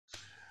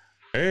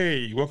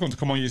Hey, welcome to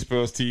Come On You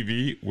Spurs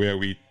TV, where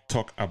we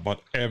talk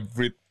about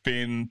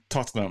everything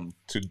Tottenham.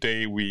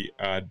 Today we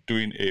are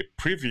doing a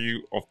preview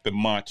of the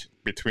match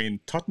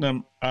between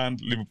Tottenham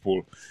and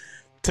Liverpool,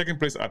 taking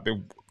place at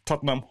the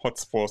Tottenham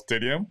Hotspur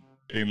Stadium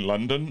in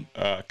London.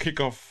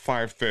 Kickoff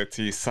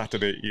 5:30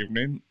 Saturday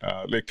evening,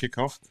 late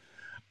kickoff.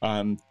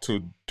 And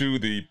to do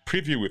the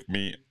preview with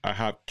me, I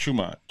have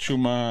Chuma.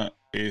 Chuma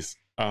is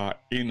our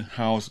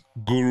in-house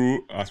guru,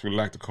 as we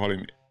like to call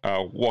him,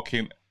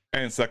 walking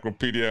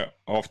encyclopedia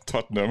of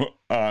Tottenham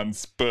and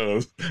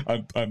Spurs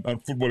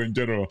and football in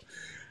general.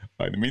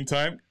 In the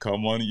meantime,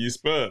 come on, you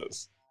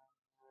Spurs.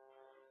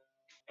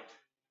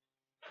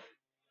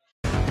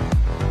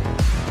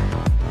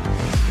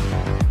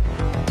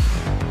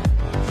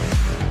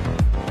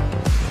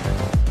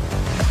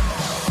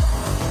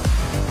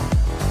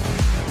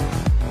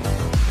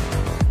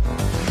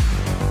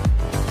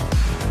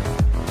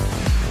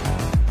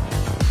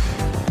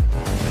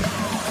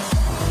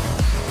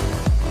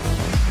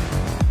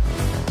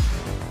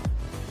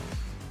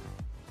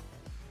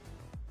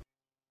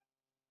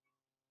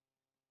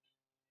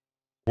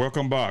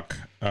 Welcome back.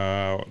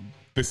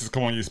 This is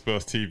Come On You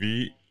Spurs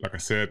TV. Like I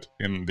said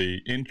in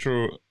the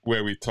intro,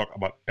 where we talk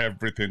about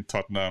everything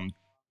Tottenham,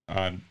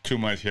 and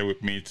Chuma is here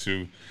with me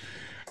to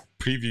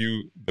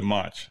preview the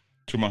match.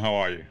 Chuma, how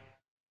are you?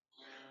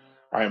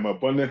 I am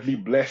abundantly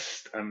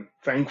blessed and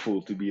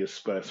thankful to be a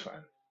Spurs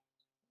fan.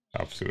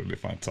 Absolutely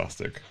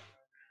fantastic.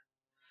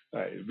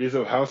 A bit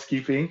of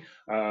housekeeping.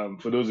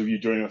 For those of you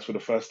joining us for the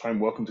first time,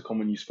 welcome to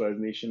Common New Spurs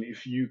Nation.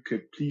 If you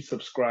could please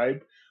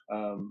subscribe,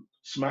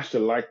 smash the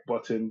like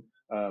button,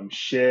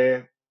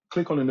 share,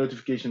 click on the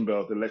notification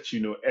bell that lets you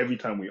know every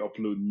time we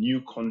upload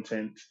new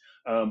content.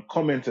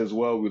 Comment as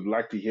well. We'd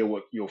like to hear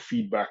what your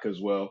feedback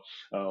as well,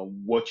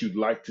 what you'd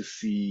like to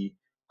see,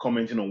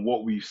 commenting on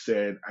what we've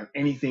said, and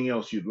anything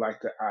else you'd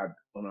like to add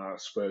on our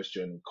Spurs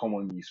journey. Come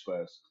on, you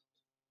Spurs.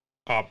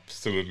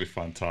 Absolutely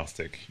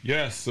fantastic.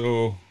 Yes,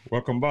 so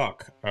welcome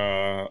back.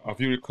 Have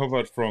you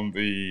recovered from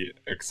the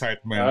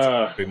excitement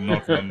of Uh, the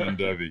North London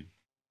Derby?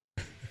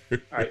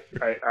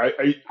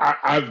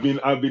 I've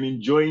been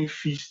enjoying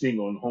feasting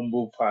on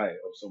humble pie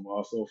of some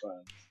Arsenal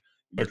fans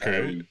the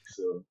entire Okay. week.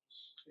 So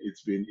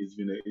it's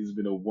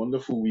been a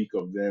wonderful week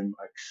of them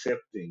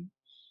accepting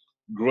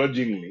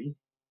grudgingly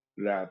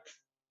that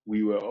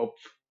we were up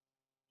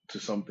to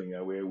something,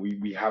 where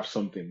we have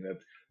something that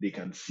they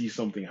can see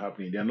something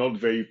happening. They're not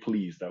very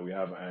pleased that we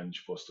have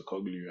Ange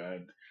Postecoglou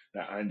and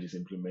that Ange is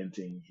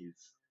implementing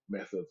his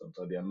methods, and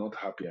so they are not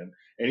happy. And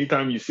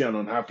anytime you see an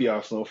unhappy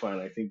Arsenal fan,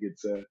 I think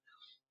it's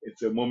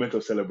a moment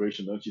of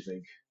celebration, don't you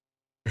think?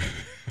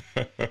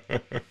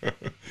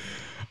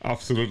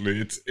 Absolutely.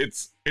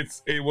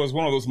 It was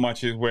one of those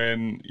matches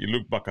when you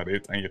look back at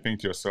it and you think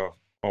to yourself,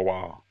 oh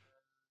wow.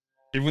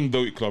 Even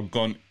though it could have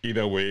gone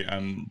either way,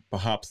 and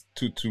perhaps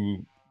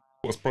 2-2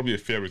 was probably a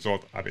fair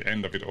result at the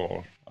end of it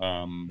all,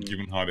 Mm.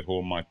 given how the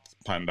whole match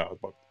panned out.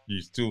 But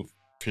you still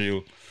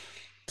feel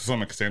to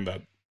some extent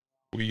that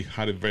we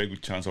had a very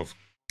good chance of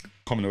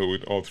coming away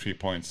with all 3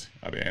 points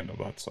at the end of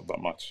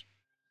that match.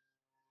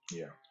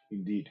 Yeah,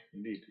 indeed.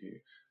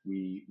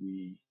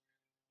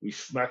 We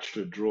snatched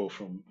a draw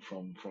from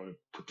a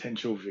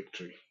potential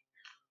victory.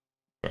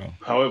 Well,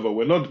 However,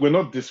 we're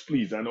not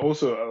displeased, and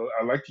also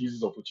I like to use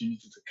this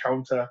opportunity to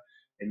counter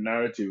a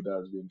narrative that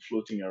has been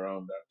floating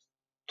around that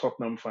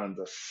Tottenham fans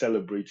are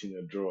celebrating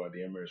a draw at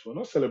the Emirates. We're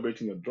not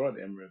celebrating a draw at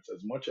the Emirates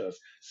as much as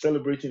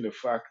celebrating the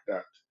fact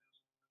that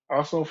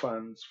Arsenal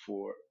fans,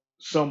 for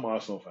some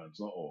Arsenal fans,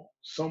 not all,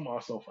 some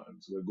Arsenal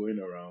fans were going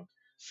around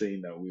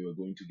saying that we were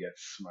going to get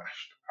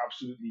smashed,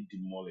 absolutely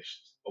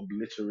demolished,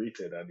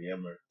 obliterated at the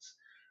Emirates.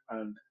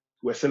 And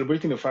we're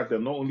celebrating the fact that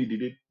not only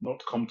did it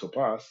not come to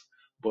pass,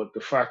 but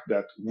the fact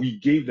that we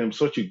gave them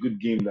such a good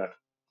game that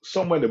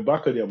somewhere in the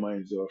back of their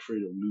minds they were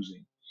afraid of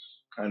losing.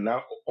 And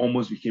that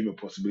almost became a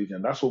possibility.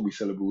 And that's what we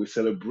celebrate. We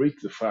celebrate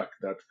the fact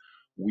that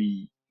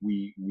we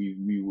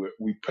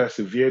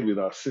persevered with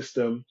our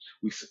system,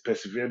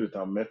 persevered with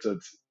our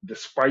methods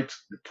despite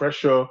the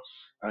pressure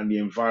and the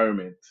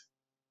environment.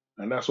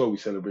 And that's what we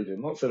celebrated.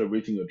 Not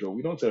celebrating a draw.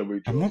 We don't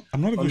celebrate draws.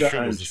 I'm not even Under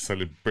sure it was a Ange,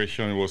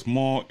 celebration. It was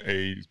more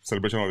a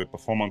celebration of the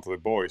performance of the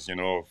boys,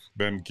 of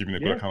them giving a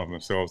good yeah, account of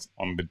themselves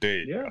on the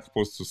day, yeah, as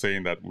opposed to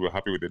saying that we were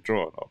happy with the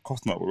draw. Of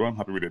course not, we weren't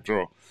happy with the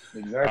draw. I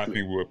exactly.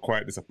 think we were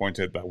quite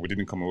disappointed that we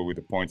didn't come away with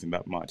the point in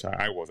that match.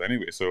 I was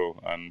anyway, so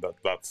and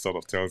that sort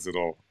of tells it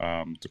all.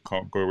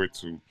 Go away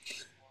to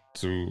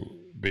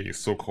the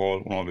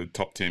so-called one of the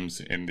top teams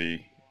in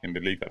the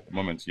league at the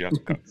moment, you have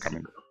to come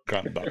and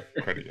grant that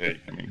credit.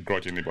 Hey, I mean,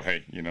 grudgingly, but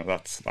hey,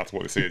 that's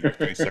what they say. They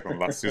finished second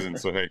last season,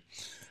 so hey,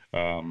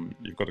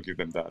 you've got to give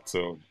them that.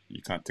 So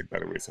you can't take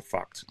that away. It's a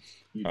fact.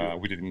 You do.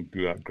 We didn't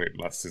do that great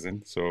last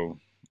season, so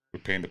we're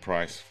paying the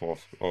price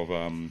of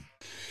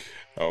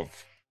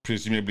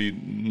presumably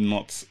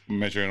not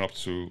measuring up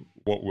to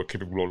what we're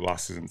capable of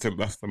last season. So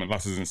last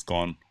season's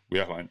gone. We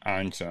have an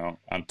Ange now.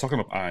 And talking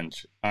of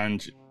Ange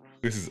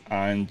this is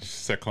Ange's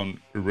second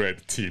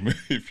red team,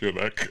 if you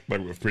like,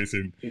 that we're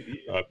facing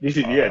This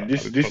is yeah. at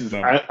the This is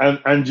Tottenham.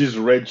 Angie's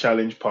Red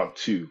Challenge Part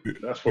Two.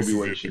 That's This probably is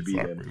what it it should be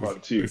then. exactly.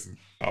 Part Two. This is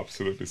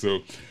absolutely so.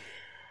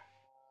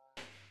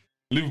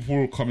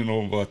 Liverpool coming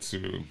over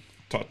to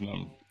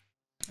Tottenham,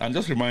 and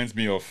just reminds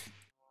me of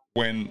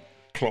when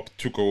Klopp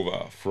took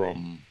over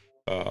from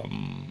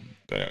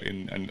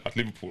at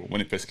Liverpool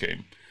when he first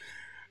came.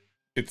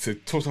 It's a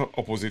total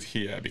opposite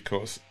here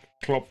because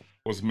Klopp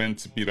was meant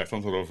to be like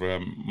some sort of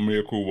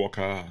miracle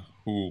worker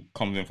who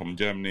comes in from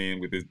Germany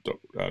with his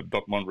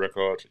Dortmund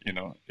record. You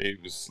know, it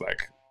was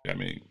like, I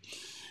mean,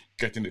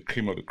 getting the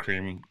cream of the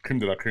cream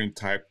de la cream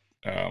type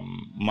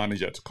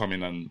manager to come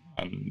in and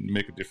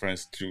make a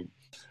difference to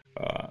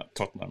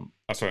Tottenham,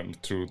 sorry,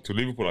 to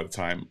Liverpool at the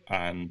time.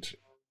 And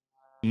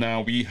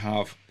now we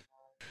have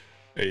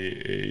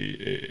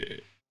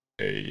a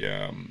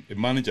a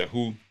manager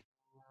who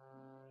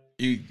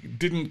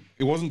it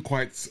wasn't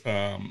quite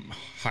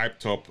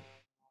hyped up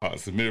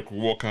as a miracle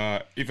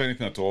worker, if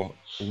anything at all.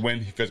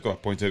 When he first got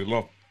appointed, a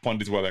lot of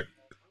pundits were like,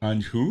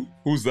 "And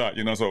who's that?"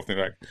 You know, sort of thing.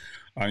 Like,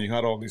 and you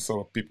had all these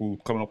sort of people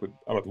coming up with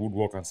out of the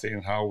woodwork and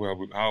saying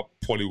how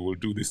poorly we'll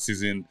do this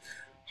season.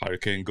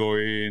 Hurricane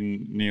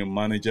going, new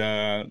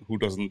manager who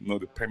doesn't know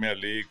the Premier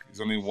League. He's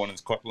only one in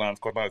Scotland.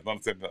 Scotland is not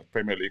the same as the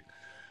Premier League,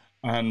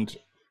 and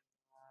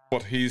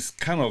but he's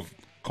kind of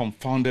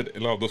confounded a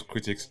lot of those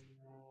critics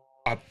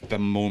at the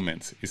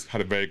moment. He's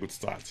had a very good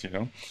start, you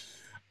know.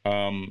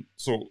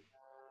 So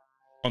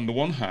on the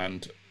one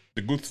hand,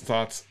 the good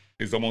start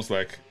is almost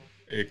like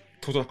a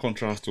total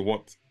contrast to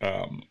what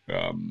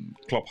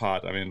Klopp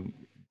had. I mean,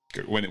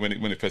 when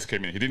he first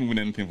came in, he didn't win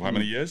anything for how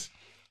many Mm. years?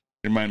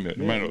 Yeah,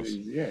 Remind us.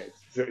 yeah.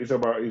 It's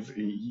about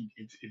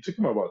it took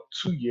him about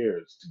 2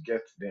 years to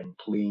get them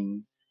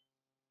playing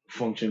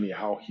functionally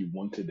how he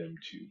wanted them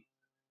to.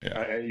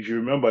 Yeah, If you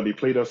remember, they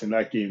played us in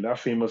that game, that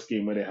famous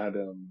game where they had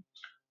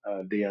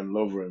Dejan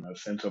Lovren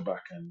as centre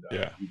back, and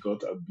yeah. he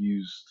got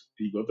abused.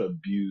 He got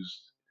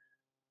abused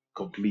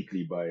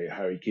completely by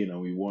Harry Kane,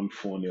 and we won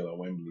 4-0 at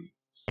Wembley.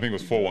 I think it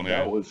was 4-1.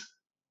 That Yeah, was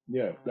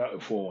yeah, that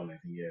 4-1, I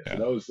think. Yeah, so yeah.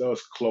 that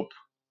was Klopp.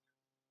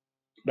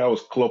 That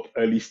was Klopp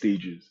early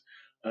stages,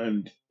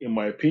 and in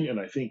my opinion,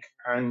 I think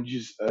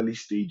Ange's early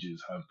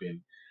stages have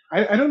been.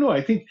 I don't know.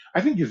 I think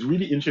it's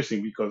really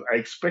interesting because I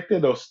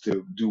expected us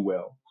to do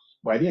well,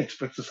 but I didn't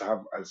expect us to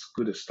have as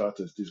good a start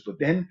as this. But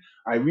then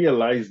I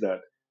realized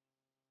that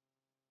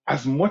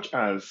as much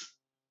as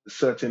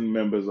certain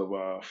members of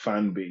our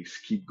fan base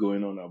keep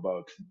going on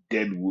about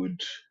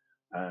Deadwood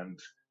and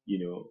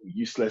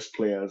useless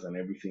players and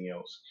everything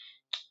else,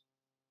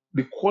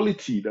 the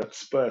quality that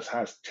Spurs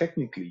has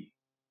technically,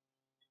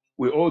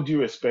 with all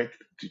due respect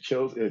to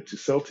Chelsea, to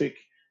Celtic,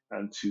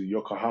 and to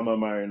Yokohama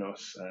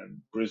Mariners and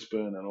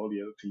Brisbane and all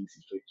the other teams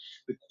he's played,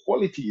 the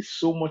quality is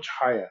so much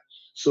higher.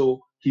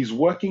 So he's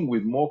working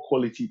with more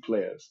quality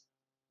players,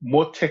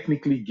 more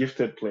technically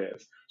gifted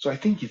players. So I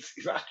think it's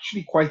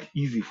actually quite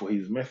easy for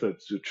his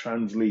methods to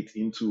translate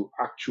into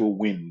actual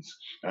wins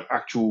and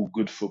actual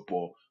good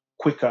football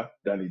quicker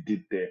than it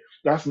did there.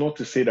 That's not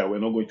to say that we're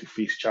not going to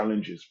face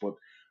challenges, but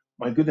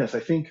my goodness, I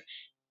think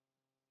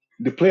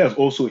the players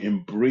also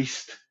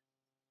embraced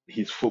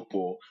his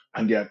football,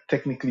 and they are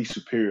technically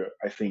superior.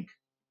 I think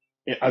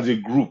as a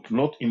group,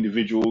 not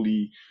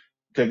individually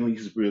technically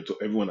superior to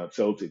everyone at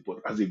Celtic, but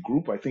as a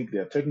group, I think they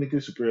are technically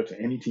superior to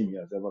any team he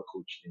has ever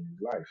coached in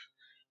his life,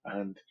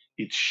 and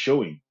it's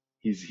showing.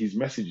 His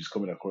message is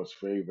coming across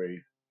very,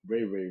 very,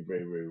 very, very,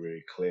 very, very,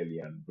 very clearly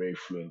and very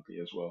fluently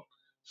as well.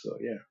 So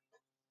yeah.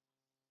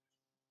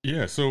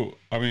 Yeah, so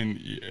I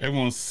mean,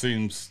 everyone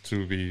seems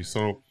to be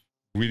sort of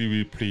really,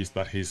 really pleased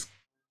that he's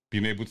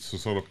been able to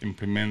sort of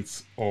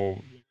implement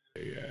or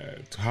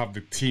to have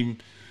the team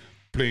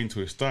playing to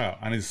his style,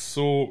 and it's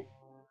so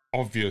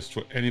obvious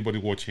to anybody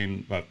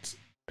watching that.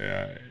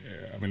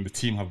 I mean, the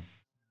team have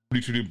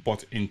literally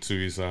bought into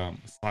his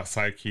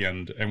psyche,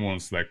 and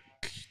everyone's like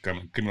kind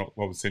of coming up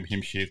with the same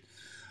hymn sheet,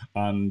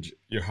 and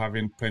you're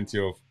having plenty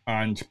of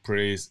Ange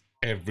praise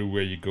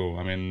everywhere you go.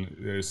 I mean,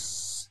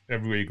 there's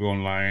everywhere you go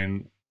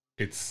online,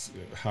 it's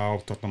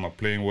how Tottenham are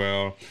playing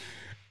well.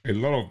 A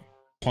lot of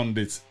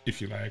pundits,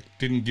 if you like,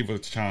 didn't give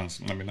us a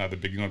chance. I mean, at the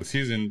beginning of the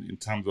season, in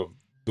terms of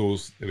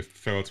those they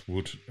felt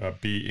would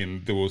be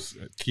in those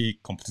key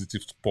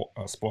competitive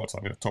sports.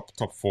 I mean, top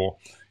four,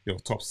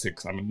 top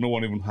six. I mean, no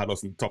one even had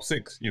us in the top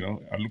six. You know,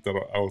 I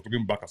was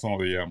looking back at some of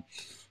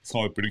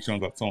the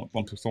predictions that some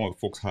of the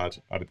folks had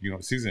at the beginning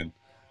of the season,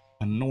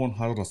 and no one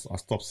had us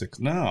as top six.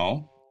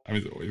 Now, I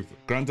mean,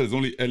 granted, it's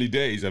only early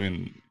days. I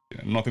mean,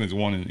 nothing is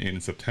won in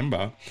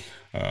September.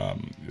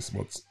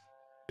 But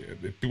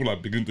the people are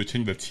beginning to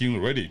change the tune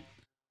already.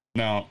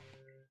 Now,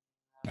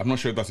 I'm not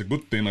sure if that's a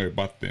good thing or a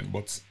bad thing,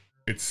 but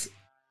it's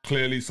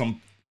clearly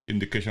some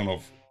indication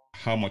of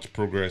how much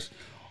progress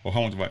or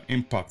how much of an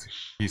impact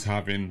he's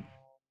having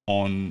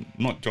on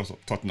not just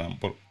Tottenham,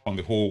 but on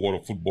the whole world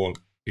of football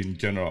in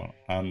general.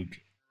 And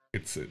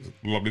it's a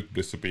lovely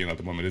place to be in at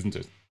the moment, isn't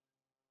it?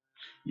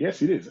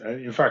 Yes, it is.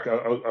 In fact,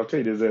 I'll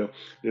tell you,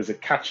 there's a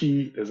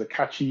catchy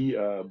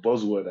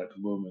buzzword at the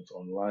moment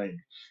online.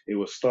 It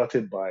was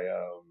started by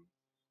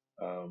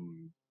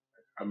um,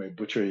 I may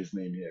butcher his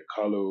name here,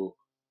 Carlo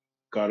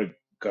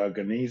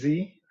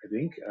Garganese, I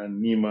think,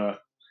 and Nima,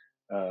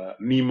 I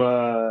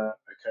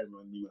can't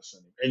remember Nima's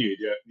surname. Anyway,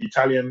 the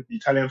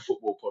Italian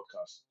football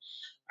podcast,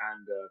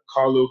 and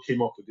Carlo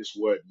came up with this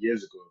word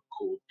years ago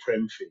called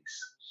prem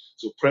face.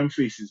 So prem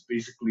face is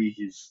basically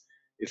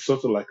it's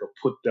sort of like a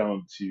put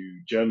down to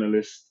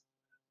journalists,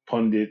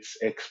 pundits,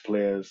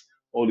 ex-players,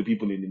 all the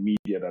people in the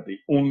media that they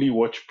only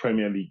watch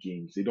Premier League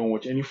games. They don't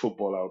watch any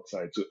football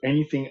outside. So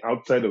anything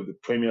outside of the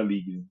Premier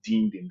League is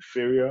deemed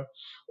inferior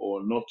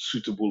or not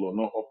suitable or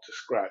not up to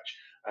scratch.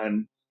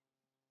 And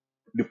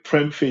the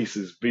prem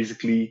faces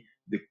basically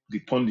the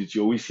pundits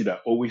you always see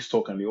that always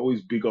talk and they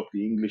always big up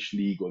the English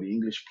league or the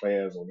English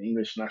players or the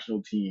English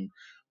national team,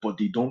 but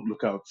they don't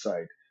look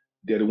outside.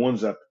 They're the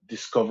ones that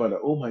discover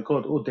that, oh my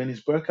God, oh,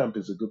 Dennis Bergkamp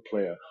is a good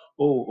player.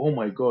 Oh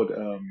my God,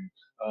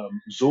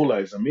 Zola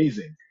is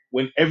amazing.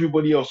 When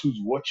everybody else who's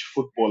watched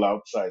football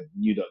outside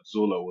knew that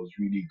Zola was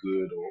really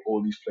good, or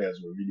all these players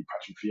were really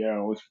Patrick Vieira,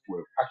 and all these people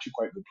were actually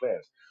quite good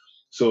players.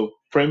 So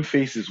prem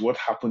face is what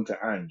happened to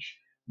Ange.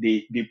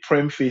 They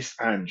prem face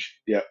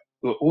Ange. They're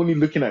only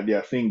looking at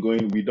their thing,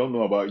 going, "We don't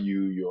know about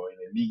you. You're in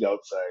a league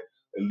outside,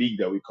 a league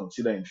that we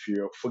consider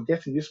inferior."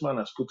 Forgetting this man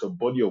has put a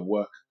body of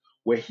work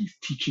where he's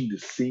teaching the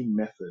same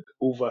method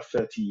over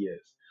 30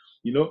 years.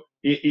 You know,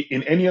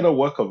 in any other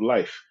work of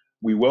life,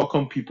 we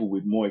welcome people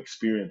with more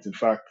experience. In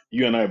fact,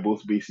 you and I are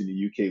both based in the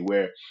UK,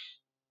 where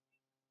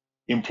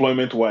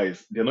employment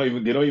wise they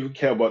don't even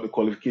care about the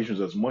qualifications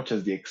as much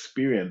as the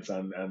experience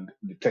and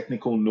the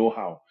technical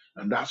know-how,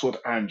 and that's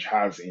what Ange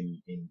has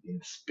in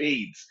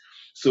spades.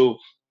 So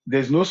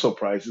there's no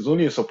surprise. It's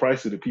only a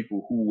surprise to the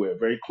people who were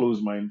very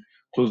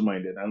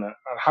close-minded, and I'm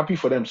happy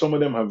for them. Some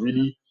of them have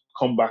really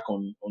come back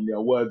on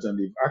their words, and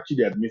they've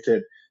actually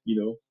admitted,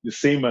 the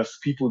same as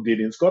people did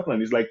in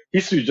Scotland. It's like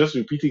history is just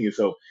repeating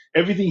itself.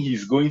 Everything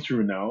he's going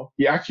through now,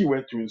 he actually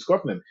went through in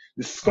Scotland.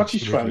 The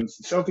Scottish Absolutely. fans,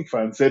 Celtic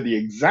fans, said the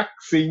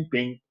exact same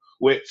thing.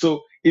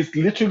 So it's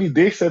literally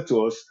they said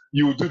to us,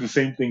 "You will do the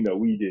same thing that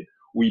we did."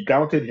 We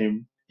doubted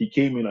him. He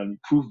came in and he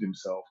proved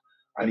himself,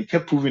 and he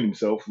kept proving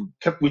himself. We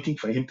kept waiting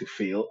for him to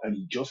fail, and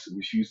he just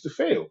refused to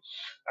fail.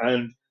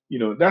 And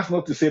that's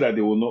not to say that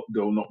there will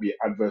not be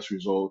adverse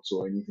results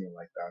or anything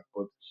like that.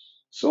 But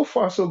so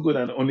far so good.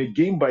 And on a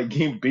game by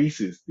game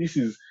basis, this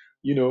is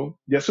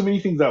there's so many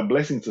things that are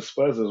blessings to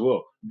Spurs as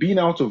well. Being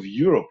out of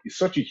Europe is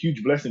such a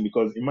huge blessing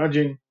because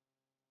imagine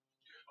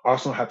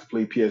Arsenal had to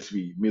play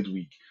PSV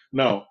midweek.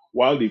 Now,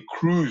 while they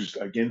cruised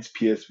against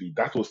PSV,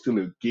 that was still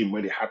a game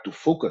where they had to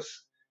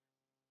focus.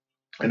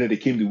 And then they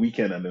came the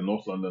weekend and the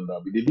North London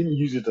derby. They didn't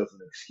use it as an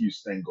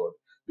excuse, thank God,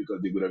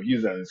 because they would have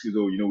used that and said,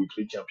 "Oh, we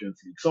played Champions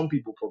League." Some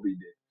people probably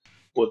did.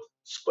 But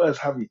Spurs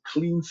have a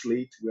clean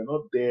slate. We're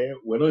not there.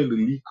 We're not in the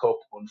League Cup,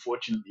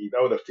 unfortunately.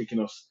 That would have taken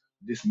us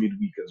this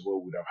midweek as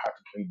well. We'd have had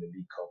to play in the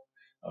League Cup,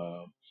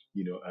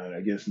 and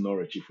against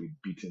Norwich if we'd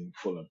beaten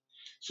Fulham.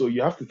 So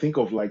you have to think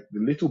of like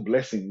the little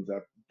blessings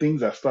that things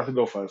that started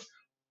off as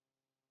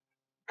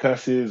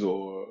curses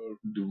or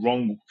the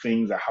wrong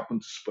things that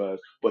happened to Spurs,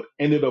 but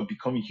ended up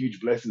becoming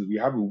huge blessings. We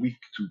have a week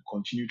to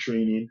continue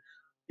training.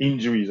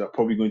 Injuries are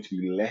probably going to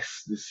be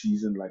less this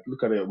season. Like,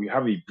 look at it. We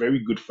have a very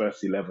good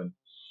first 11.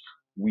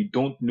 We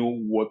don't know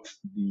what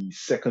the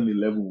second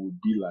 11 would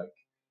be like,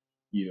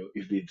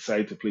 if they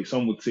decide to play.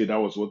 Some would say that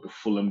was what the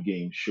Fulham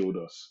game showed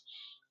us.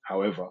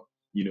 However,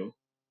 you know,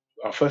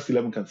 our first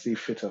 11 can stay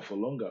fitter for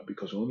longer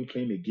because we're only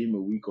playing a game a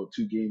week or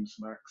two games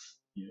max,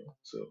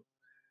 so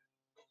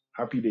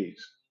happy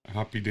days.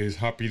 Happy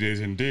days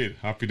indeed.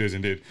 Happy days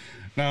indeed.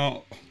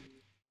 Now,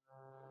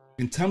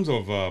 in terms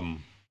of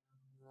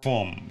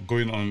form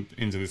going on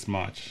into this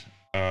match,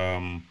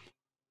 um,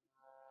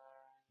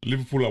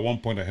 Liverpool are 1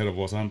 point ahead of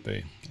us, aren't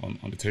they,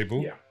 on the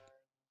table? Yeah.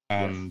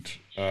 Yes.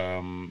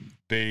 And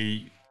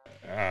they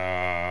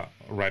are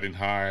riding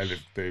high.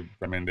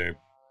 I mean,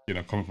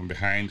 they're coming from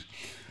behind.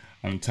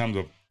 And in terms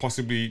of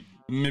possibly,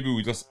 maybe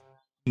we just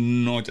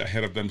nudge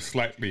ahead of them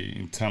slightly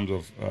in terms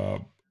of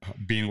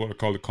being what we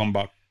call the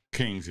comeback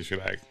kings, if you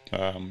like,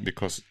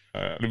 because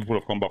Liverpool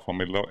have come back from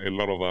a lot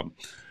of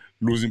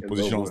losing A lot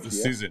positions worse, this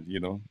yeah.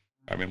 season.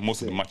 I mean,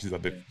 most of the Same. matches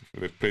that Yeah.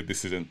 they've played this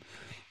season,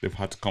 they've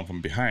had to come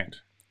from behind.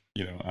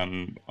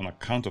 And on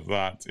account of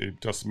that, it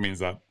just means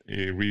that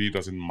it really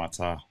doesn't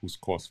matter who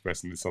scores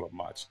first in this sort of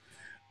match.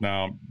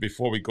 Now,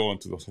 before we go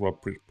into the sort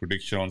of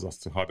predictions as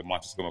to how the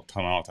match is going to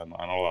turn out and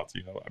all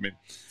that, I mean,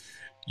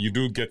 you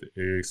do get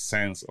a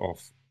sense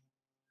of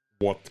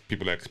what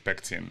people are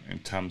expecting in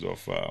terms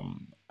of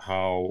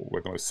how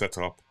we're going to set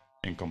up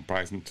in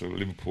comparison to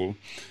Liverpool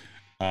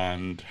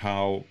and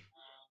how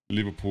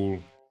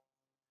Liverpool,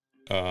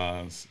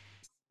 uh,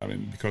 I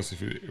mean, because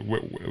if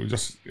we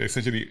just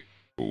essentially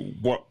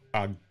what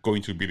are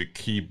going to be the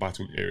key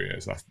battle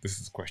areas? This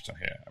is the question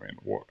here. I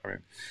mean,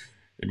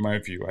 in my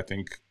view, I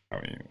think I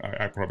mean,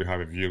 I probably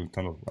have a view in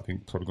terms of I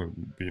think probably going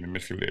to be in the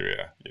midfield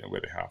area,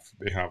 where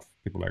they have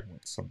people like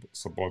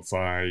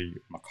Sabozai,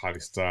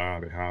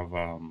 McAllister. They have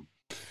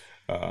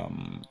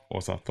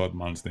what's our third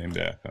man's name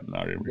there? And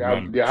I They have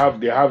remind me they too. have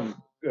they have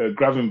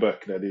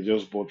Gravenberch that they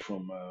just bought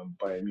from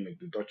Bayern Munich,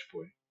 the Dutch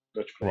boy,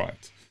 Dutch player.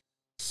 Right.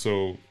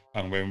 So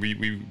and when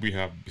we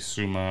have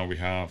Bissouma, we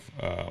have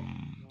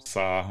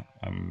Sa,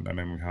 and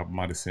then we have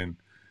Madison,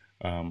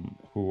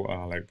 who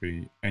are like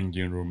the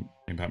engine room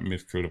in that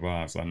midfield of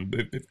ours, and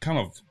they've kind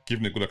of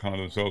given a good account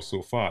of themselves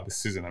so far this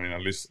season. I mean,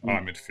 at least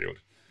our Mm. midfield,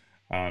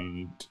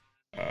 and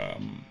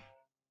um,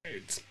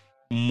 it's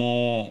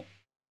more.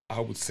 I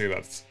would say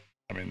that.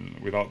 I mean,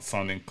 without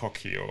sounding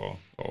cocky or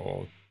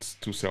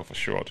too self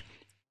assured,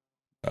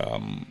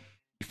 you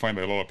find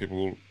that a lot of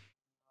people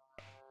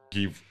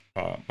give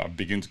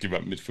begin to give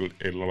that midfield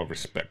a lot of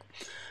respect.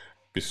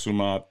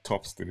 Bissouma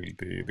tops the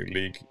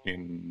league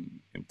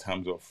in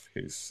terms of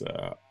his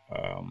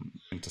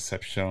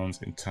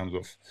interceptions, in terms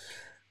of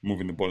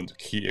moving the ball into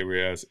key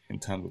areas, in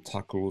terms of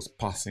tackles,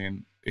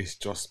 passing. It's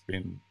just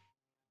been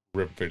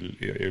a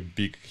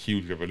big,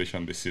 huge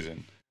revelation this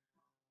season.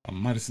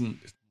 And Madison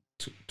is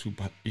too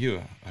bad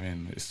either. I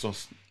mean, it's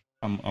just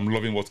I'm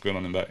loving what's going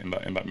on in that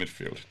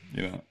midfield.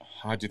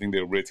 How do you think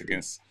they rate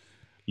against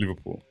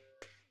Liverpool?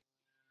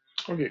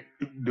 Okay,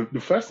 the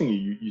first thing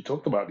you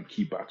talked about the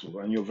key battles,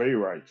 and you're very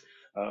right.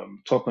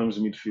 Tottenham's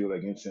midfield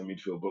against their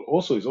midfield, but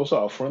also it's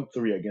also our front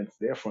three against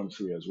their front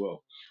three as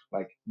well.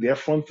 Like their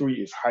front three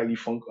is highly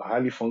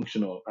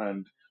functional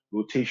and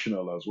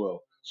rotational as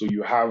well. So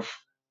you have,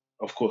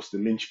 of course, the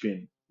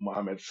linchpin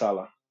Mohamed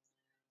Salah,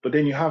 but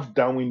then you have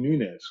Darwin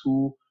Nunes,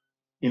 who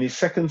in his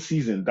second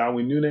season,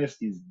 Darwin Nunes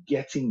is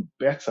getting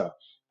better.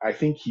 I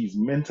think he's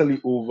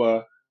mentally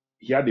over.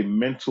 He had a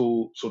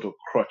mental sort of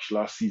crutch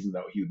last season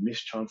that he would miss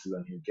chances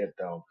and he'd get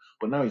down.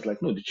 But now he's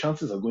like, no, the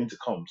chances are going to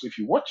come. So if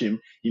you watch him,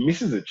 he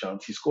misses a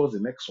chance, he scores the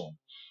next one.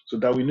 So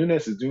Darwin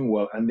Nunes is doing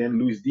well. And then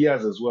Luis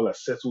Diaz as well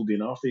has settled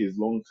in after his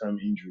long term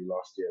injury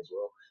last year as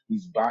well.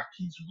 He's back,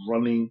 he's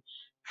running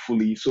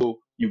fully. So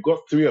you've got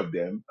three of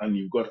them, and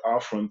you've got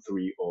our front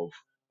three of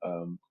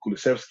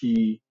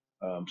Kulusevski,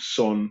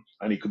 Son,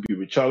 and it could be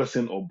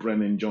Richarlison or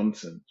Brennan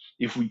Johnson.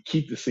 If we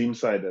keep the same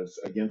side as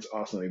against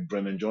Arsenal, if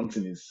Brennan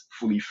Johnson is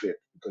fully fit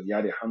because he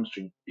had a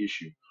hamstring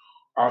issue,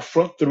 our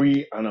front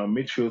three and our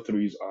midfield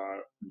threes are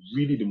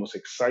really the most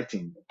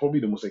exciting, probably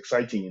the most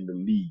exciting in the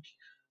league,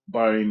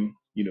 barring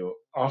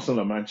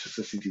Arsenal and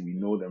Manchester City. We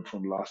know them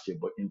from last year,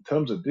 but in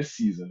terms of this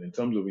season, in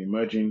terms of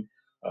emerging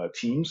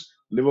teams,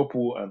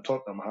 Liverpool and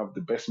Tottenham have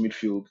the best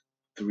midfield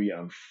three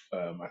and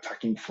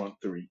attacking front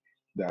three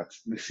that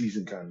the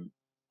season can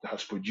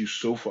has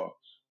produced so far,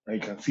 and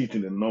you can see it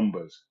in the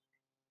numbers.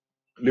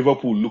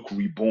 Liverpool look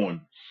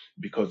reborn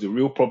because the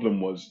real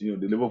problem was, the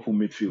Liverpool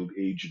midfield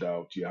aged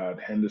out. You had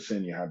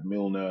Henderson, you had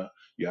Milner,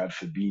 you had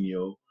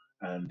Fabinho,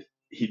 and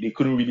they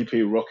couldn't really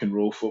play rock and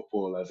roll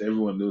football, as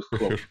everyone knows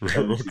Klopp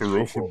terms Rock his and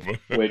roll football,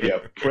 football. where they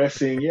are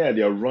pressing, yeah,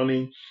 they are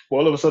running. But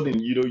all of a sudden,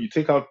 you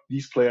take out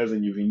these players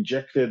and you've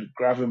injected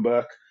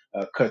Gravenberch,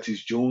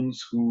 Curtis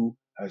Jones, who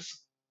has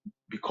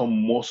become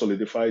more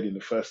solidified in the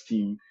first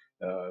team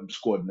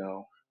squad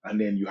now. And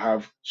then you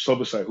have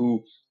Slobosai,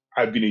 who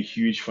I've been a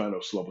huge fan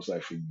of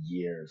Slobosai for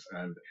years.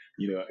 And,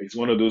 it's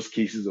one of those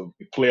cases of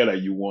a player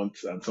that you want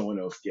and someone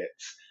else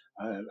gets.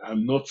 And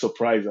I'm not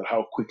surprised at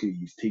how quickly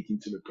he's taken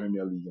to the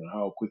Premier League and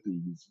how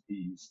quickly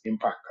his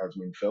impact has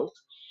been felt.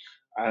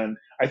 And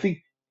I think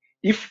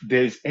if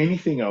there's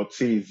anything I would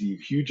say is the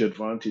huge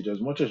advantage, as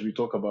much as we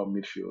talk about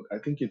midfield, I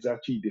think it's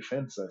actually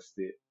defense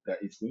that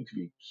is going to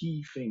be a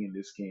key thing in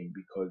this game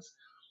because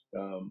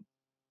um,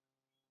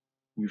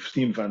 we've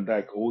seen Van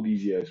Dijk all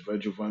these years.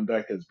 Virgil van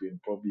Dijk has been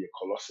probably a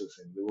colossus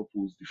in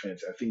Liverpool's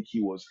defense. I think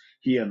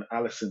he and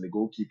Allison, the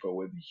goalkeeper,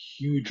 were the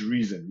huge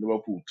reason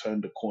Liverpool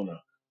turned the corner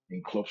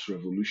in Klopp's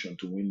revolution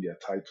to win their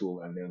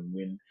title and then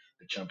win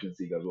the Champions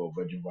League as well.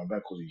 Virgil van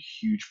Dijk was a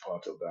huge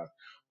part of that.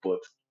 But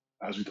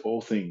as with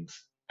all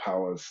things,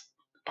 powers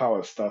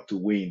start to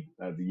wane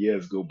as the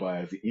years go by,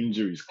 as the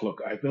injuries clock.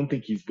 I don't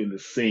think he's been the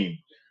same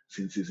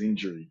since his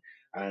injury.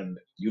 And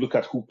you look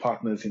at who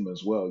partners him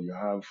as well. You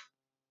have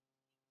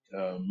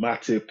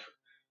Matip,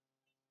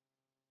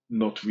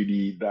 not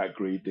really that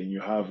great. Then you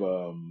have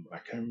I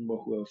can't remember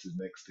who else is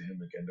next to him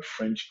again. The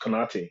French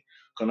Konate.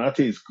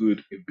 Konate is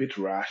good, a bit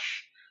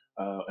rash.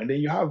 And then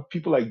you have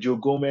people like Joe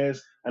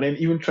Gomez, and then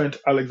even Trent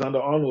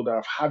Alexander-Arnold that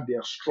have had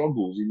their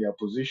struggles in their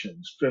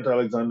positions. Trent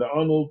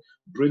Alexander-Arnold,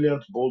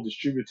 brilliant ball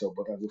distributor,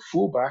 but as a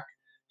fullback,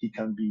 he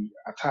can be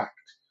attacked.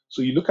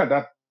 So you look at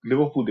that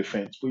Liverpool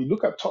defense, but you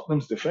look at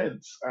Tottenham's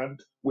defense, and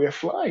we're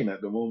flying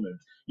at the moment.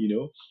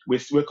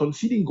 We're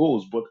conceding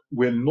goals, but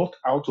we're not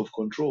out of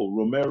control.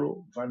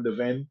 Romero, Van der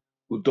Ven,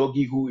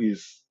 Udogi, who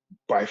is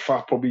by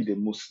far probably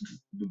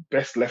the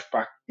best left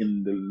back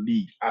in the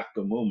league at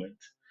the moment,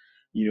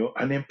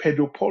 and then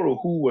Pedro Porro,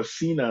 who was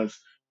seen as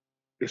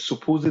a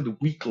supposed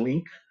weak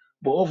link,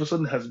 but all of a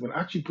sudden has been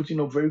actually putting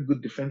up very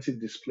good defensive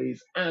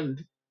displays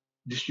and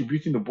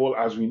distributing the ball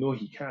as we know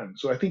he can.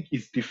 So I think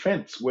it's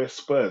defense where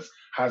Spurs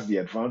has the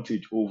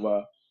advantage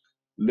over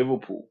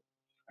Liverpool.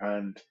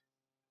 And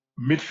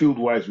midfield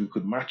wise, we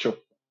could match up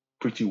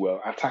pretty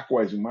well. Attack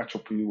wise, we match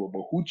up pretty well.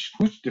 But which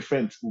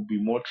defense would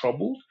be more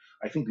troubled?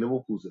 I think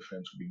Liverpool's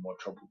defense would be more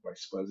troubled by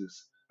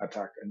Spurs'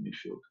 attack and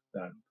midfield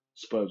than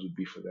Spurs would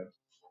be for them.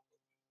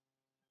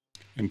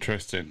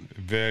 Interesting.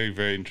 Very,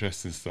 very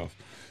interesting stuff.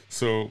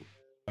 So,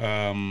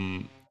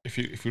 if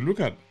you look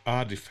at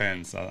our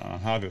defense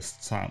and how they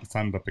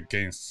stand up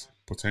against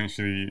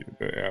potentially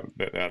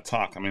the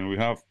attack, I mean, we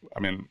have.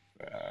 I mean,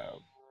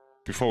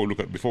 before we look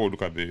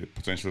at the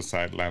potential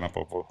side lineup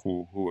of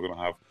who we're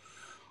gonna have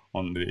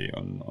on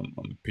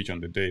the pitch on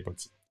the day,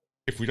 but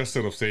if we just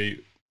sort of say,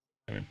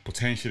 I mean,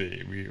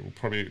 potentially we will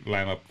probably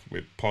line up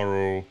with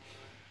Porro,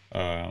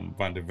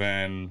 Van de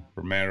Ven,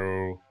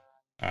 Romero,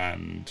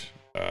 and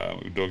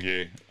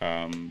Udogie,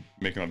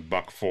 making a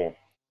back four.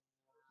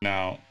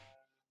 Now,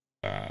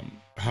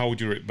 how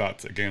would you rate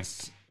that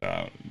against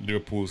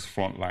Liverpool's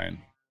front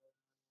line?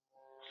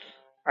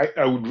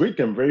 I would rate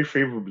them very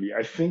favorably.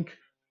 I think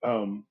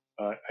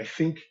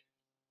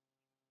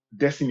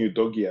Destiny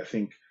Udogie, I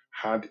think,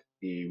 had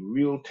a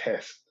real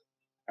test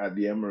at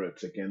the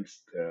Emirates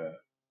against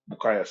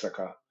Bukayo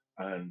Saka,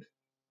 and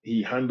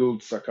he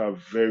handled Saka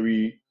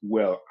very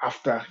well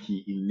after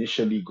he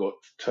initially got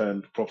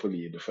turned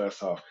properly in the first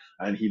half,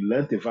 and he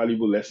learned a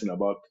valuable lesson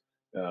about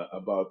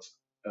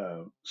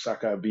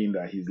Saka being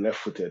that he's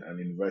left-footed and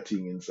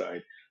inverting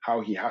inside,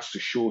 how he has to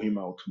show him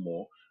out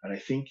more, and I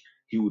think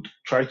he would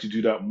try to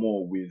do that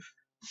more with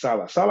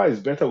Salah. Salah is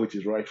better with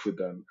his right foot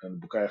than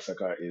Bukayo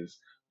Saka is,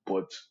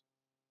 but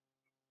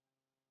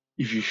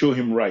if you show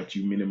him right,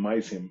 you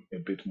minimize him a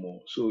bit more.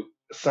 So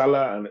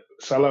Salah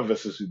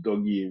versus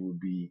Udogie would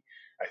be,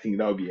 I think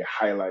that would be a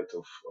highlight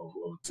of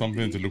the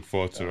Something to day. look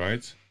forward to, Uh,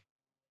 right?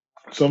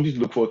 Something to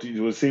look forward to. It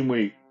was the same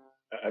way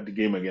at the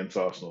game against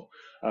Arsenal.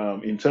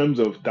 In terms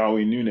of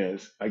Darwin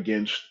Nunes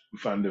against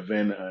Van de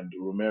Ven and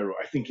Romero,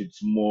 I think it's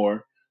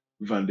more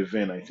Van de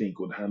Ven. I think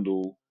would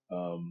handle.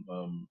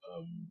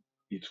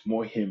 It's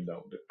more him that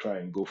would try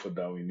and go for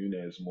Darwin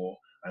Nunes more.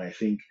 And I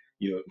think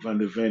Van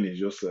de Ven is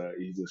just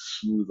he's a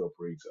smooth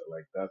operator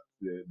like that.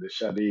 The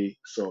Sade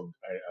song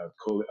I'd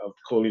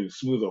call him a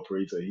smooth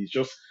operator. He's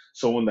just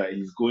someone that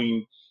he's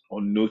going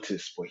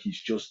unnoticed, but he's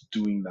just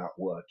doing that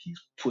work. He's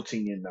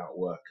putting in that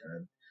work,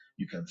 and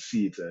you can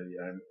see it.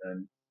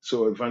 And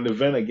so Van der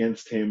Ven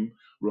against him,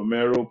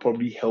 Romero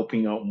probably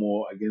helping out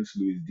more against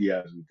Luis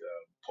Diaz with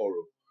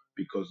Porro,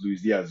 because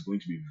Luis Diaz is going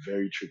to be a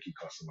very tricky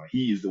customer.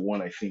 He is the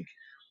one, I think,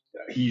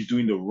 he's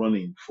doing the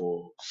running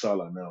for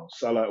Salah now.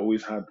 Salah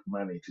always had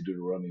Mane to do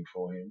the running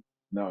for him.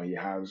 Now he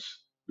has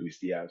Luis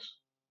Diaz.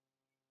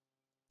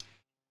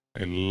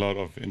 A lot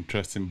of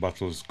interesting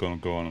battles going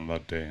to go on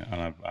that day,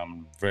 and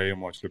I'm very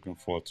much looking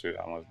forward to it.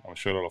 I'm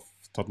sure a lot of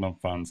Tottenham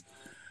fans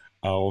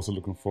are also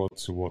looking forward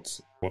to what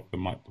the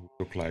match will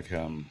look like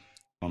on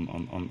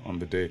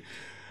the day.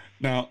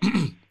 Now,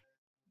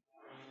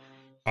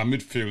 our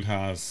midfield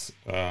has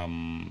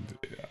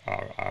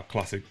our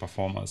classic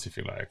performers, if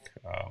you like,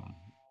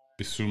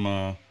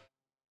 Bissouma,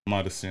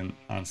 Madison,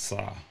 and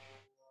Sarr.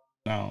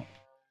 Now,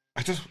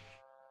 I just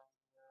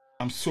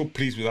I'm so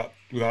pleased with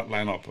that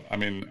lineup. I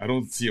mean, I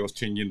don't see us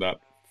changing that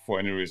for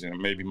any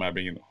reason. Maybe my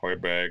being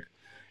Hoiberg,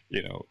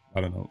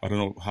 I don't know. I don't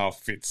know how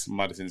fit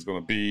Madison is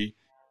going to be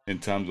in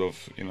terms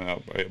of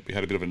we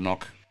had a bit of a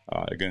knock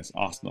against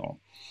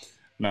Arsenal.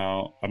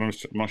 Now I'm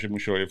not even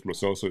sure if Lo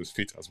Celso is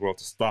fit as well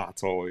to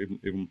start or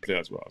even play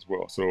as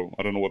well. So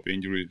I don't know what the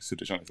injury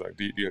situation is like.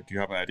 Do you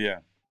have an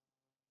idea?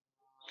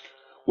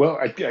 Well,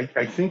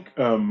 I think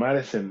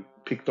Madison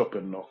picked up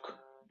a knock,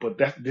 but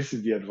this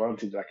is the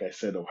advantage, like I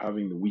said, of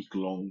having the week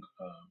long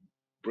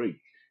break.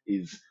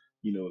 Is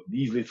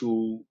these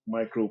little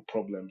micro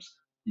problems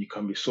you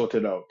can be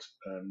sorted out,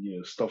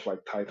 and stuff like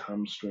tight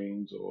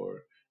hamstrings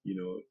or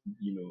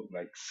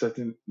like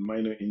certain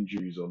minor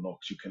injuries or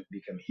knocks, they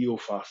can heal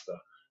faster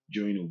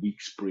during a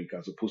week's break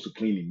as opposed to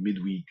playing in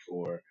midweek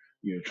or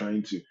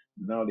trying to.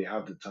 Now they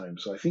have the time,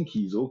 so I think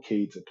he's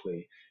okay to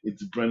play.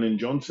 It's Brennan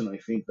Johnson, I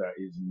think, that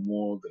is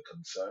more the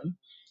concern,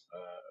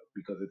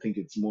 because I think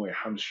it's more a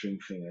hamstring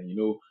thing. And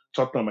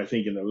Tottenham, I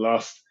think in the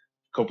last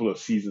couple of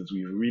seasons,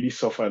 we've really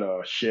suffered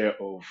our share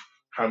of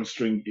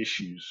hamstring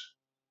issues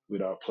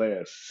with our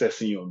players.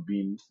 Sessignon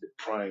being the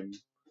prime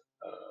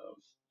uh,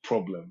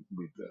 problem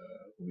with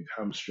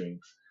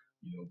hamstrings.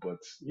 But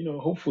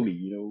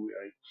hopefully,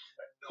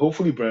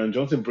 hopefully Brian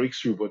Johnson breaks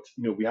through. But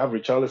we have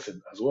Richarlison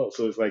as well,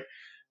 so it's like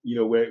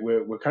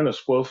we're kind of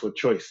spoiled for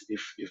choice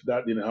if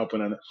that didn't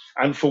happen.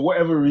 And for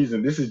whatever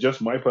reason, this is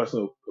just my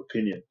personal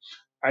opinion.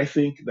 I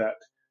think that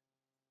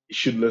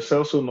should Lo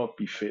Celso not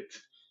be fit,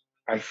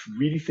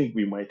 really think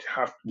we might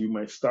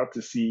start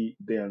to see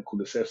Dejan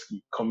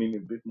Kulusevski coming a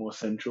bit more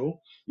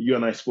central. You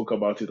and I spoke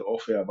about it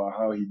off air about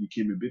how he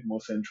became a bit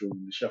more central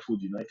in the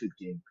Sheffield United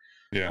game,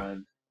 Yeah.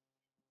 and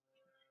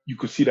you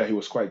could see that he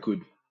was quite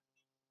good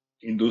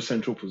in those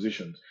central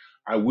positions.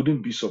 I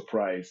wouldn't be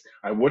surprised.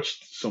 I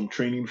watched some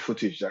training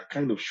footage that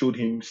kind of showed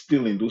him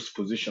still in those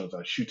positions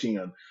and shooting,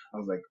 and I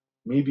was like,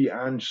 maybe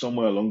Ange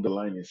somewhere along the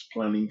line is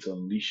planning to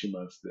unleash him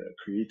as the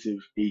creative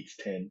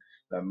 8-10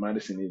 that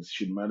Madison is.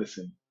 Should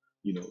Madison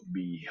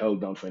be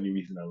held down for any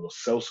reason, and Lo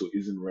Celso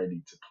isn't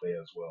ready to play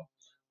as well.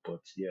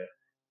 But yeah,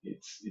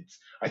 it's.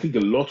 I think a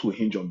lot will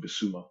hinge on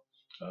Bissouma.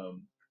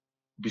 Um,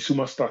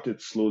 Bissouma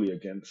started slowly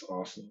against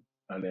Arsenal,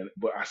 and then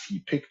but as he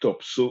picked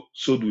up, so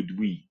did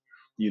we.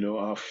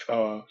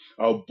 Our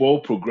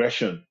ball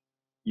progression,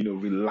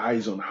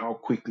 relies on how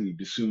quickly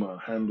Bissouma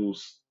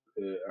handles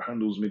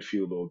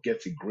midfield or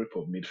gets a grip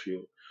of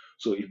midfield.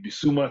 So if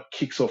Bissouma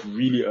kicks off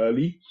really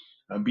early,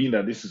 and being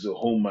that this is a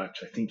home match,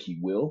 I think he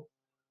will.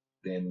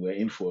 Then we're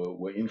in for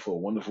a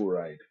wonderful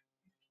ride.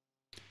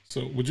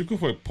 So would you go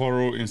for a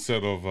Poro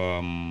instead of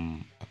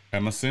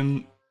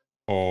Emerson,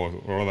 or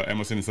rather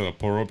Emerson instead of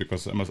Poro?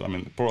 Because Emerson, I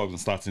mean, Poro has been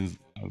starting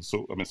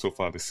so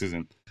far this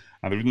season,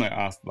 and the reason I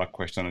asked that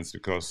question is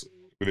because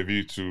with a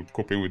view to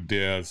coping with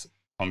Diaz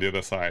on the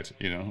other side,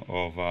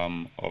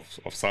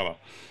 of Salah.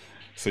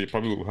 So you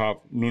probably will have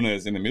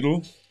Nunes in the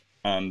middle,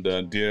 and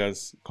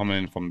Diaz coming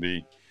in from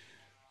the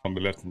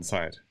left hand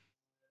side.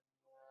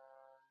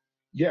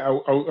 Yeah,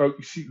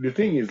 see. The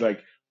thing is,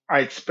 like, I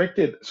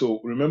expected. So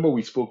remember,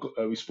 we spoke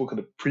at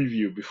the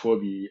preview before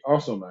the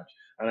Arsenal match,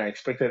 and I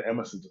expected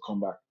Emerson to come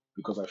back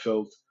because I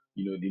felt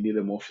they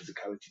needed more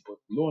physicality. But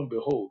lo and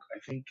behold, I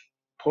think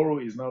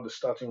Poro is now the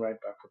starting right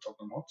back for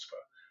Tottenham Hotspur,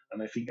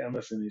 and I think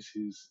Emerson is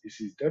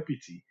his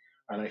deputy,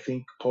 and I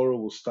think Poro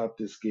will start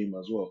this game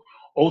as well.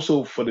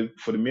 Also, for the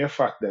mere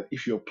fact that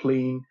if you're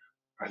playing,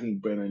 I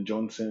think Brennan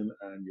Johnson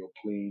and you're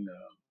playing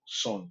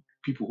Son,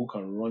 people who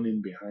can run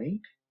in behind,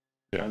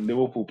 Yeah. and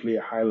Liverpool play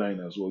a high line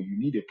as well. You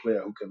need a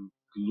player who can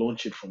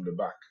launch it from the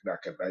back, that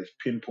is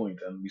pinpoint,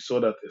 and we saw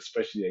that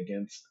especially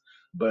against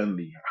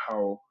Burnley,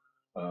 how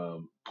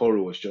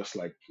Poro was just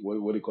like what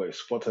do you call it,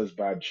 spotter's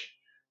badge,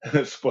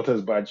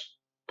 spotter's badge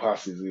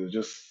passes. It was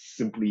just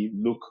simply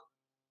look,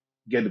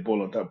 get the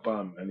ball on that,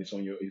 bam, and it's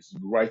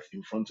right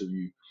in front of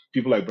you.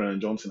 People like Brian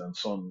Johnson and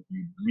Son,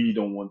 you really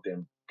don't want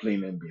them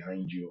playing them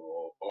behind you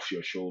or off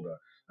your shoulder,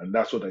 and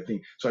that's what I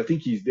think. So I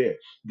think he's there.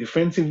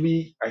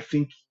 Defensively, I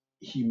think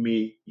he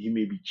may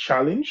be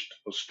challenged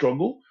or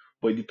struggle,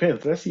 but it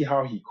depends. Let's see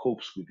how he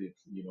copes with it,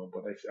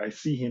 But I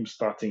see him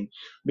starting.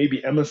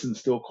 Maybe Emerson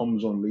still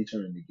comes on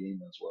later in the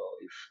game as well,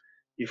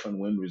 if and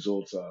when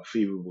results are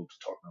favorable to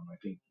Tottenham. I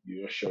think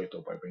you just show it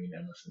up by bringing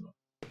Emerson on.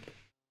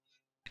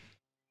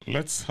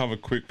 Let's have a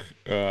quick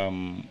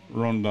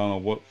rundown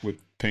of what we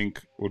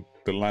think would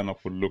the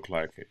lineup would look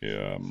like.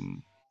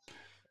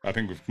 I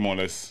think we've more or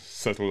less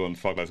settled on the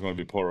fact that it's going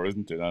to be Poro,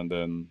 isn't it? And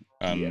then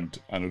Yeah.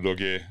 and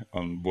Udogie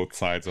on both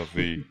sides of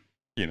the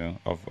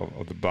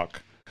of the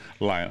back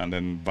line, and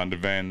then Van de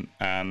Ven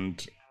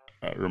and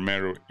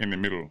Romero in the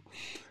middle.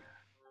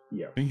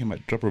 Yeah. You think he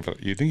might drop?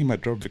 You think he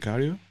might drop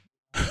Vicario?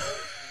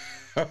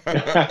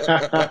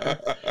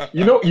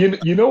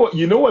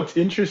 What's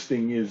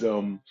interesting is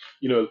a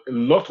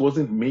lot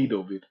wasn't made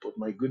of it, but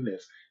my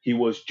goodness, he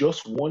was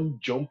just one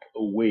jump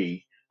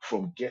away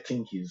from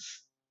getting his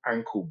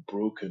ankle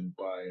broken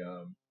by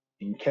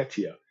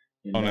Nketiah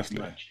in that honestly,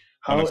 match.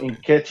 How honestly,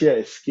 Nketiah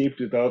escaped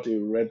without a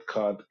red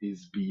card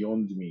is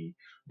beyond me.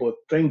 But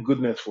thank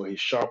goodness for his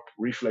sharp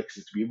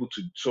reflexes to be able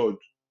to sort of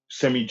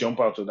semi jump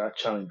out of that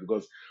challenge,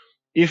 because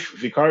if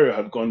Vicario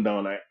had gone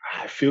down, I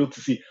fail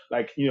to see,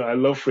 like, I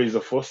love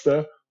Fraser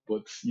Foster,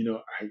 but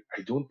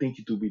I don't think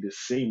it will be the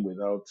same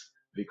without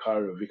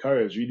Vicario.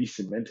 Vicario has really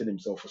cemented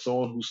himself for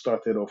someone who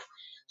started off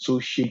so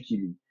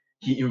shakily.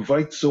 He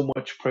invites so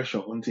much pressure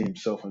onto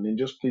himself and then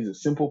just plays a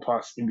simple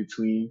pass in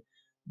between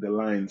the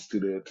lines to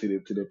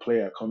the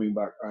player coming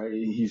back.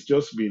 He's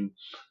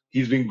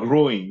been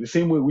growing the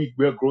same way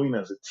we're growing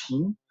as a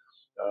team.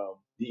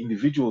 The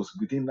individuals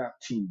within that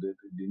team, the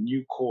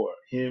new core,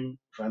 him,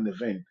 Van de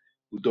Ven,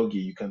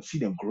 Udogie, you can see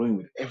them growing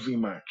with every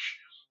match.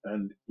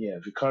 And yeah,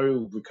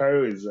 Vicario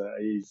is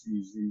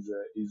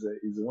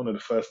one of the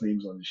first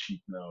names on the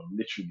sheet now,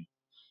 literally.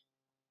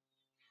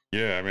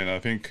 yeah. I mean, I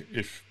think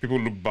if people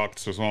look back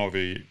to some of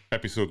the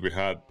episodes we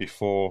had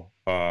before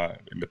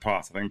in the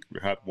past, I think we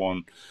had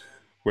one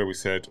where we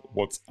said,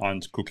 "What's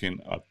Ange cooking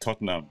at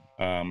Tottenham?"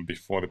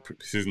 Before the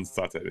season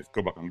started. If you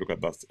go back and look at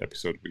that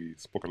episode, we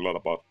spoke a lot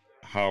about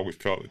how we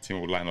felt the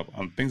team would line up,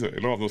 and things. A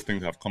lot of those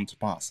things have come to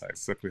pass.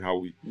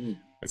 Mm.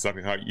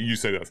 Exactly how you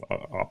said that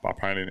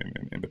apparently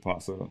in the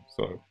past.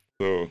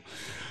 So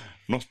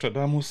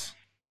Nostradamus.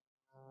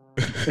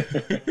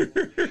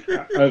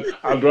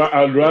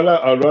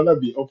 I'd rather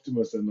be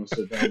Optimus than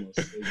Nostradamus.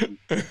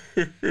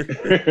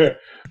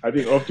 I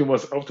think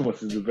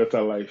Optimus is a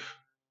better life.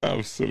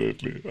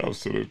 Absolutely,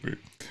 absolutely.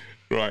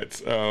 Right.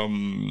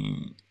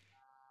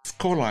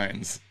 Score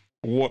lines.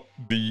 What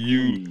do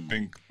you Hmm.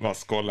 think that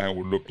scoreline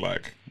would look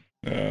like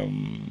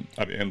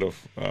at the end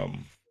of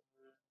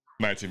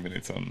 90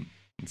 minutes on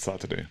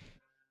Saturday?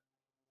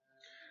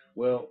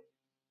 Well,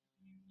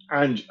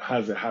 Ange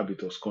has a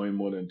habit of scoring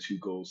more than 2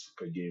 goals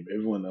per game.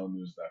 Everyone now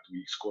knows that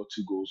we score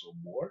 2 goals or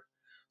more.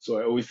 So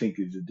I always think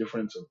it's a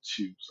difference of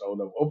two. So I would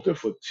have opted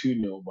for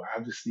 2-0, but I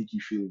have the sneaky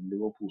feeling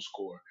Liverpool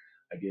score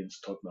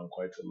against Tottenham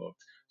quite a lot.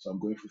 So I'm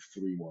going for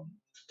 3-1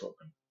 to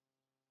Tottenham.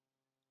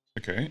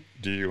 Okay.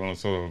 Do you want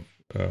to sort of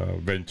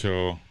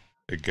venture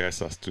a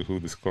guess as to who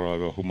the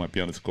scorer or who might be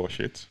on the score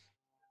sheet?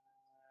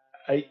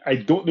 I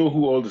don't know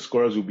who all the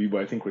scorers will be,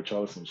 but I think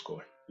Richarlison will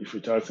score. If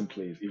Richarlison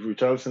plays, if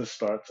Richarlison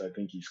starts, I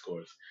think he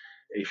scores.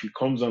 If he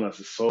comes on as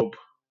a sub,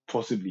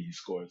 possibly he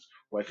scores.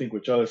 But I think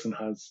Richarlison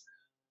has,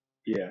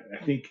 yeah,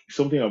 I think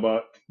something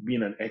about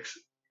being an ex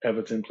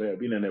Everton player,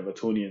 being an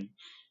Evertonian,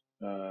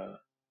 uh,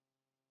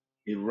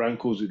 it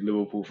rankles with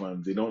Liverpool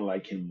fans. They don't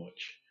like him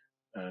much.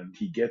 And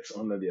he gets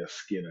under their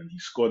skin and he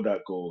scored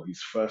that goal,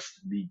 his first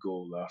league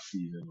goal last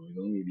season, or his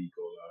only league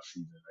goal last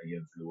season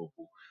against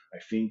Liverpool. I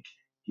think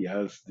he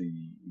has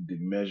the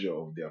measure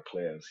of their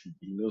players.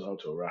 He knows how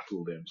to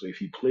rattle them. So if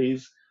he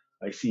plays,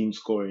 I see him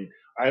scoring.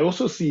 I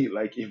also see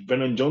like if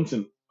Brennan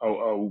Johnson,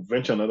 I'll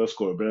venture another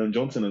score, Brennan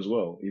Johnson as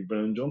well. If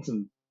Brennan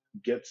Johnson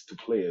gets to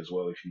play as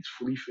well, if he's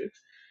fully fit,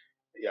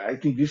 yeah, I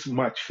think this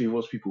match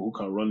favors people who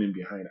can run in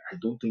behind. I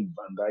don't think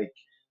Van Dijk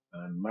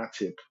and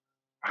Matip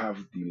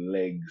have the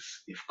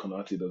legs if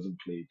Konate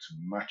doesn't play to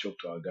match up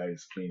to our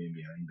guys playing in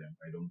behind them.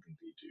 I don't think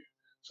they do.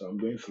 So I'm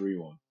going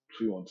 3-1.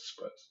 3-1 to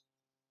Spurs.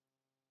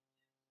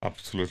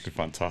 Absolutely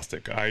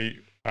fantastic. I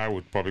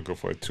would probably go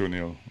for a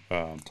 2-0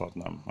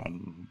 Tottenham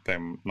and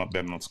them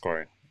not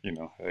scoring.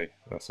 Hey,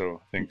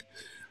 so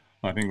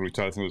I think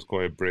Richarlison will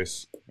score a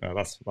brace.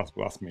 That's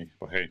me.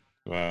 But hey,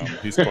 he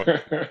I scored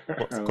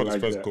his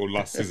like first that. goal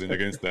last season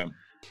against them.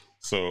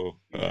 So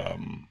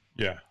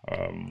Yeah,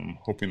 yeah,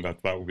 hoping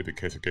that will be the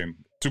case again.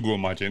 2-goal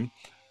margin,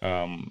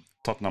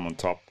 Tottenham on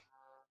top.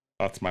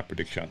 That's my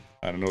prediction.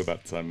 I know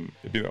that I'm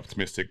a bit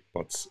optimistic,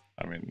 but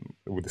I mean,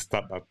 with the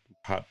start that we've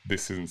had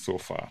this season so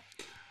far,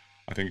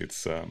 I think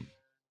it's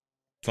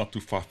not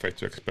too far fetched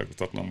to expect the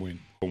Tottenham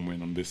home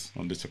win on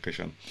this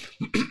occasion.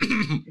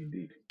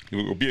 indeed.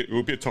 It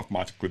will be a tough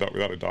match without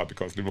a doubt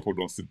because Liverpool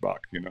don't sit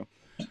back,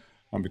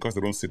 and because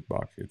they don't sit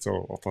back, it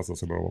all offers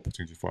us a lot of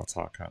opportunity for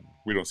attack, and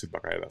we don't sit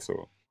back either.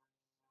 So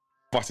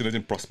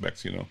fascinating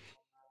prospects,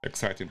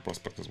 exciting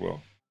prospects as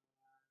well.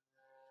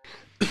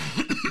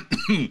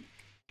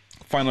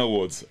 Final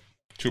words,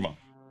 Chuma.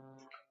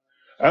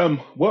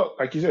 Well,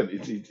 like you said,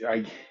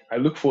 I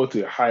look forward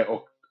to a high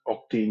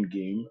octane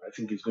game. I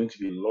think it's going to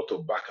be a lot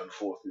of back and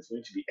forth. It's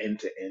going to be end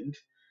to end.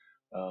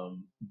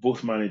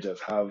 Both managers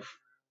have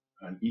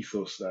an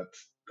ethos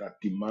that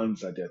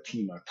demands that their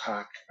team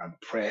attack and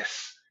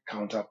press,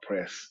 counter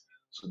press.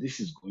 So this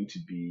is going to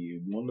be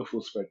a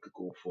wonderful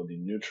spectacle for the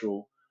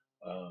neutral.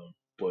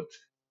 But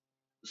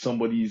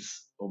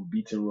somebody's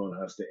unbeaten run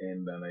has to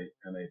end, and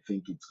I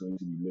think it's going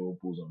to be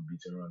Liverpool's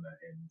unbeaten run that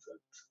ends at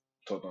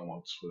Tottenham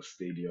Hotspur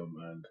Stadium,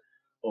 and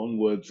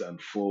onwards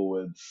and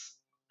forwards,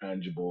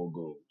 Ange ball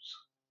goes.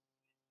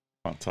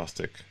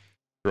 Fantastic.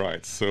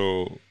 Right.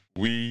 So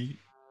we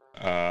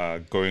are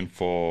going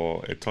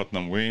for a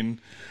Tottenham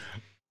win.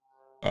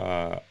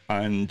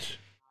 Ange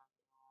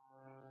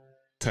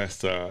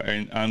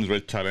and Ange's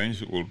red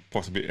challenge will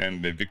possibly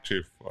end the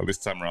victory for this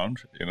time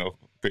around.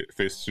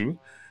 Phase two.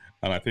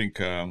 And I think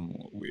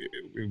we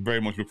very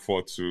much look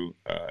forward to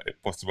a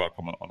possible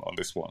outcome on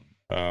this one.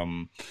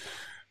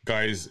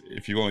 Guys,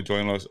 if you want to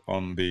join us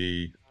on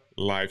the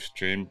live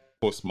stream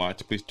post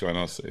match, please join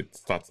us. It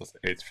starts at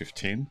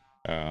 8:15.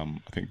 I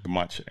think the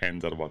match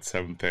ends at about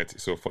 7:30,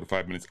 so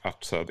 45 minutes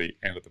after the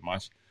end of the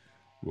match,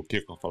 we'll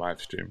kick off a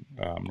live stream.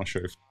 I'm not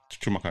sure if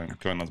Chuma can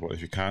join us, but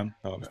if you can,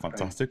 that would be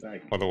fantastic.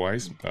 I,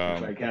 Otherwise, if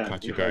I can,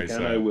 catch you if I guys.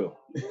 can, I will.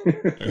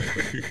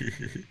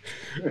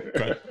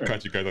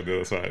 Catch you guys on the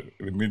other side.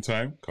 In the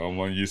meantime, come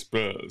on, you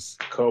Spurs.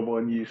 Come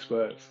on, you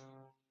Spurs.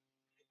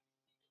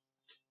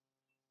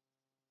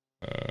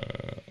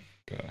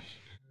 Gosh,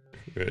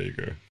 there you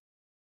go.